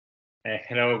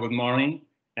Hello, good morning,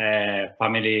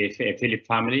 Philip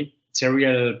family. It's a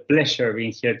real pleasure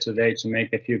being here today to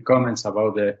make a few comments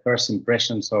about the first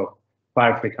impressions of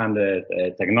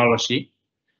 5300 technology.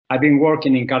 I've been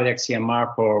working in cardiac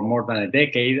CMR for more than a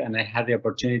decade, and I had the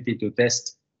opportunity to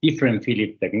test different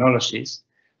Philip technologies.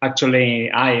 Actually,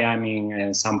 I am in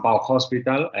São Paulo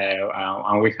Hospital,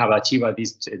 and we have achieved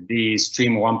this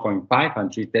stream 1.5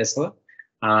 and 3 Tesla,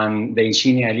 and the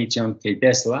Insignia Lithium 3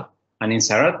 Tesla. And in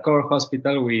Sarat Core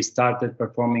Hospital, we started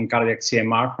performing cardiac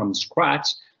CMR from scratch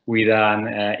with an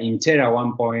Intera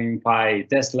 1.5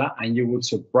 Tesla, and you would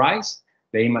surprise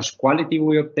the image quality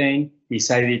we obtained,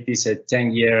 besides it is a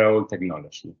 10-year-old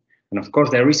technology. And of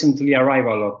course, the recently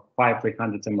arrival of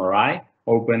 5300 MRI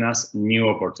opened us new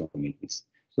opportunities.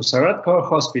 So Sarat Core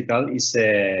Hospital is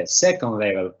a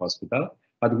second-level hospital,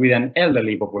 but with an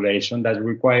elderly population that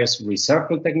requires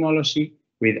reserved technology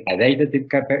with adaptive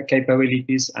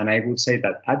capabilities, and I would say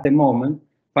that at the moment,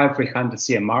 5300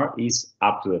 CMR is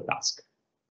up to the task.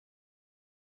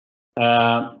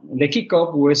 The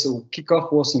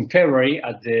kickoff was in February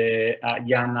at the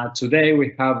Yana. Today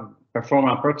we have performed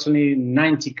approximately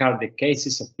 90 cardiac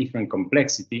cases of different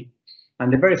complexity,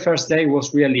 and the very first day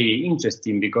was really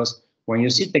interesting because when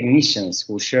you see technicians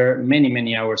who share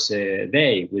many hours a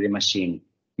day with the machine,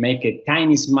 make a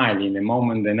tiny smile in the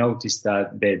moment they notice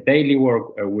that the daily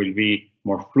work will be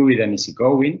more fluid and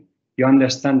easygoing, you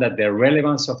understand that the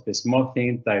relevance of the small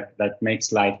things that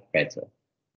makes life better.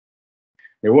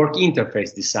 The work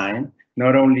interface design,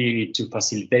 not only to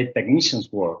facilitate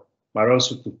technicians' work, but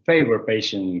also to favor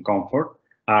patient comfort,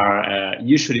 are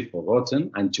usually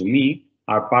forgotten, and to me,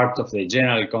 are part of the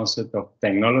general concept of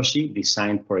technology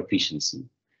designed for efficiency.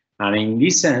 And in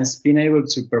this sense, being able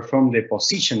to perform the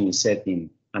positioning setting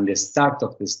and the start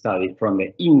of the study from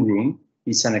the in-room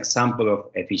is an example of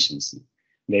efficiency.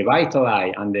 The Vital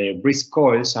Eye and the brisk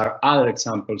coils are other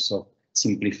examples of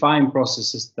simplifying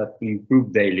processes that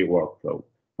improve daily workflow.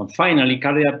 And finally,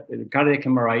 cardiac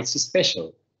MRI is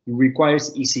special. It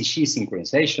requires ECG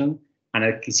synchronization and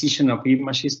acquisition of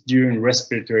images during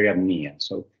respiratory apnea.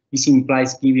 So this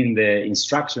implies giving the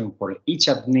instruction for each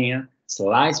apnea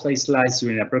slice by slice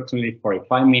during approximately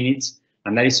 45 minutes,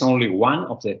 and that is only one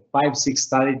of the 5-6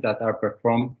 studies that are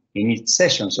performed in each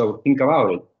session. So think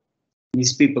about it.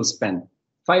 These people spend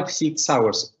 5-6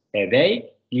 hours a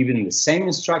day giving the same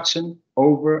instruction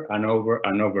over and over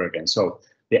and over again. So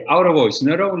the auto voice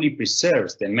not only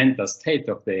preserves the mental state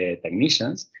of the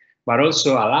technicians, but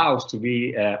also allows to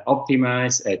be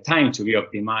optimized, time to be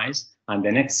optimized, and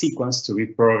the next sequence to be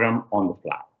programmed on the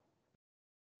fly.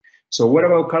 So what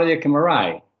about cardiac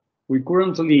MRI? We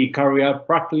currently carry out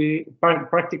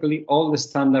practically all the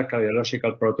standard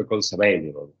cardiological protocols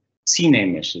available. Scene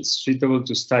images suitable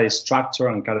to study structure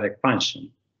and cardiac function,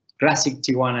 classic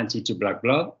T1 and T2 black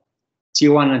blood,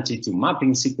 T1 and T2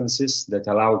 mapping sequences that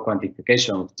allow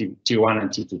quantification of T1 and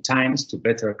T2 times to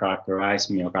better characterize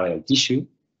myocardial tissue,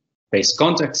 phase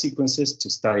contact sequences to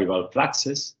study valve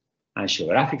fluxes,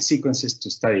 angiographic sequences to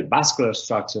study vascular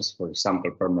structures, for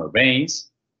example, pulmonary veins,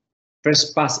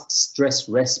 first pass stress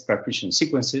rest perfusion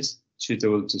sequences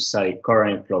suitable to study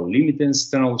coronary flow limiting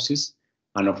stenosis,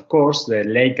 and of course the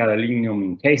late gadolinium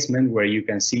encasement where you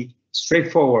can see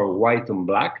straightforward white on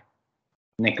black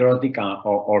necrotic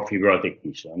or fibrotic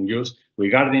tissue. And just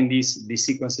regarding these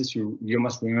sequences, you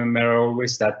must remember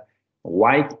always that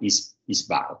white is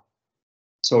bad.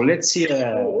 So let's see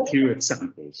a few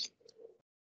examples.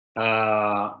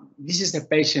 This is a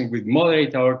patient with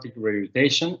moderate aortic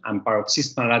regurgitation and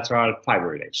paroxysmal lateral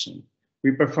fibrillation.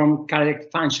 We perform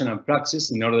cardiac function and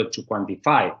fluxes in order to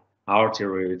quantify aortic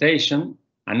regurgitation,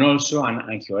 and also an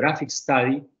angiographic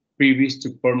study previous to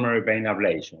pulmonary vein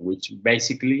ablation, which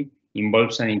basically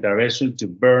involves an intervention to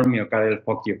burn myocardial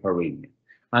focus of arrhythmia.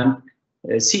 And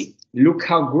look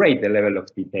how great the level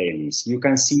of detail is. You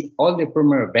can see all the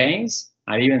pulmonary veins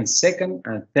and even second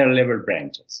and third level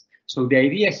branches. So the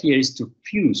idea here is to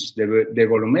fuse the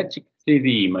volumetric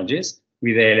 3D images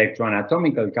with the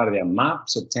electroanatomical cardiac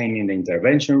maps obtained in the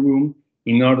intervention room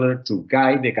in order to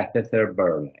guide the catheter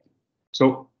burn line.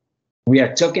 So we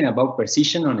are talking about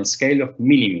precision on a scale of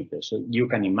millimeters. So you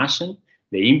can imagine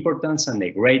the importance and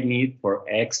the great need for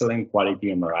excellent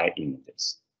quality MRI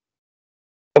images.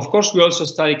 Of course, we also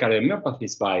study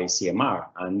cardiomyopathies by CMR,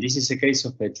 and this is a case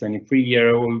of a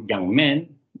 23-year-old young man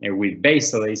with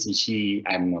basal ECG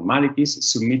abnormalities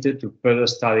submitted to further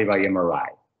study by MRI.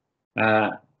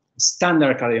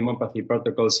 Standard cardiomyopathy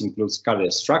protocols include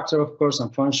cardiac structure, of course,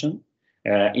 and function,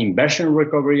 inversion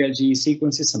recovery LGE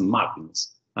sequences, and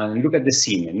mappings. And look at the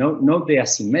scene. Note the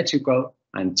asymmetrical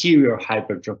anterior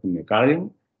hypertrophic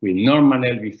myocardium with normal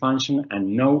LV function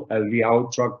and no LV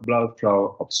outward blood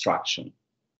flow obstruction.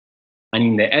 And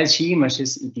in the LG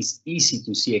images, it is easy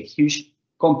to see a huge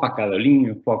compact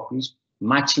gadolinium focus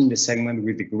matching the segment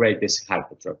with the greatest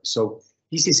hypertrophy. So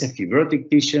this is a fibrotic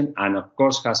tissue and of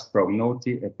course has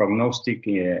prognostic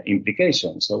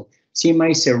implications. So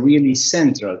CMR is a really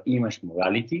central image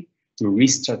modality to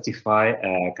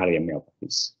re-stratify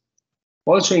cardiomyopathies.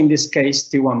 Also in this case,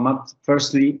 T1 map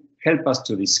firstly help us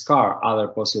to discard other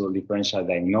possible differential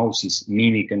diagnoses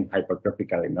mimicking hypertrophic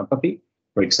cardiomyopathy,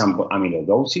 for example,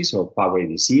 amyloidosis or Fabry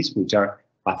disease, which are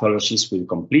pathologies with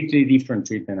completely different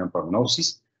treatment and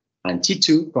prognosis. And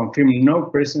T2 confirm no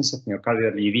presence of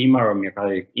myocardial edema or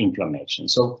myocardial inflammation.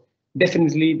 So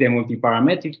definitely the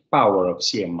multiparametric power of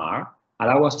CMR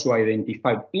allow us to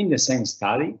identify in the same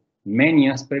study many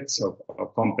aspects of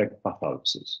complex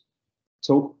pathologies.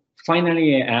 So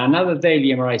finally, another daily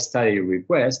MRI study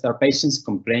request are patients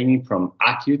complaining from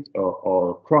acute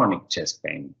or chronic chest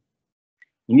pain.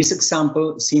 In this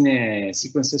example, cine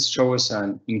sequences show us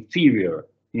an inferior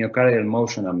myocardial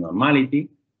motion abnormality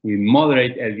with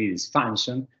moderate LV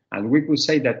dysfunction, and we could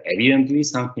say that evidently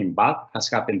something bad has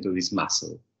happened to this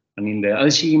muscle. And in the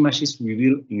LG images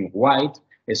revealed in white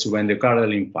a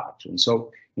subendocardial infarction.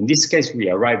 So in this case, we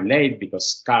arrived late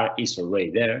because scar is already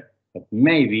there, but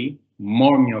maybe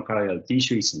more myocardial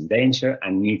tissue is in danger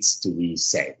and needs to be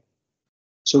saved.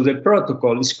 So the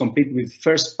protocol is complete with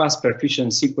first pass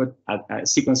perfusion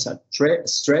sequence at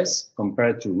stress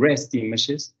compared to rest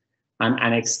images, and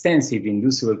an extensive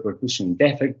inducible perfusion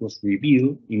defect was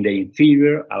revealed in the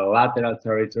inferior and lateral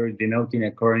territory, denoting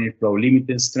a coronary flow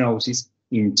limited stenosis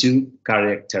in 2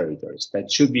 cardiac territories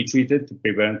that should be treated to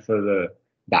prevent further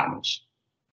damage.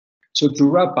 So to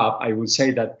wrap up, I would say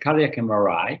that cardiac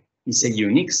MRI is a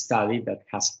unique study that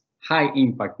has high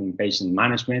impact in patient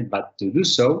management, but to do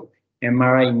so,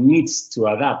 MRI needs to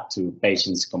adapt to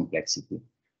patients' complexity.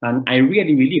 And I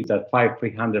really believe that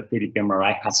 5300 Philip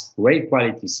MRI has great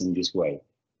qualities in this way.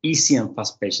 Easy and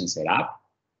fast patient setup,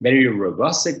 very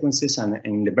robust sequences, and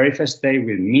in the very first day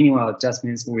with minimal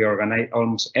adjustments, we organize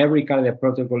almost every cardiac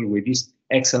protocol with these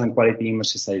excellent quality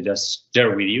images I just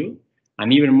shared with you.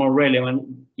 And even more relevant,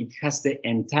 it has the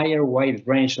entire wide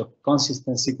range of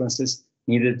consistent sequences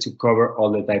needed to cover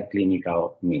all the type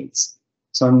clinical needs.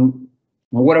 So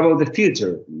what about the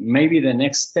future? Maybe the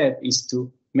next step is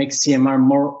to make CMR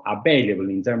more available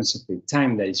in terms of the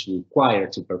time that is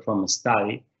required to perform a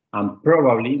study, and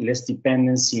probably less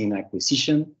dependency in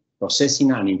acquisition,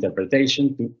 processing, and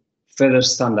interpretation to further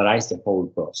standardize the whole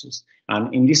process.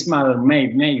 And in this matter,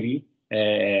 maybe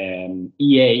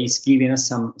EA is giving us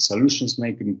some solutions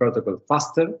making protocol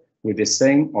faster with the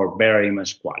same or better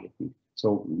image quality.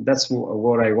 So that's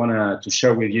what I wanted to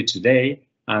share with you today.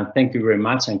 And thank you very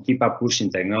much, and keep up pushing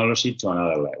technology to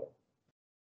another level.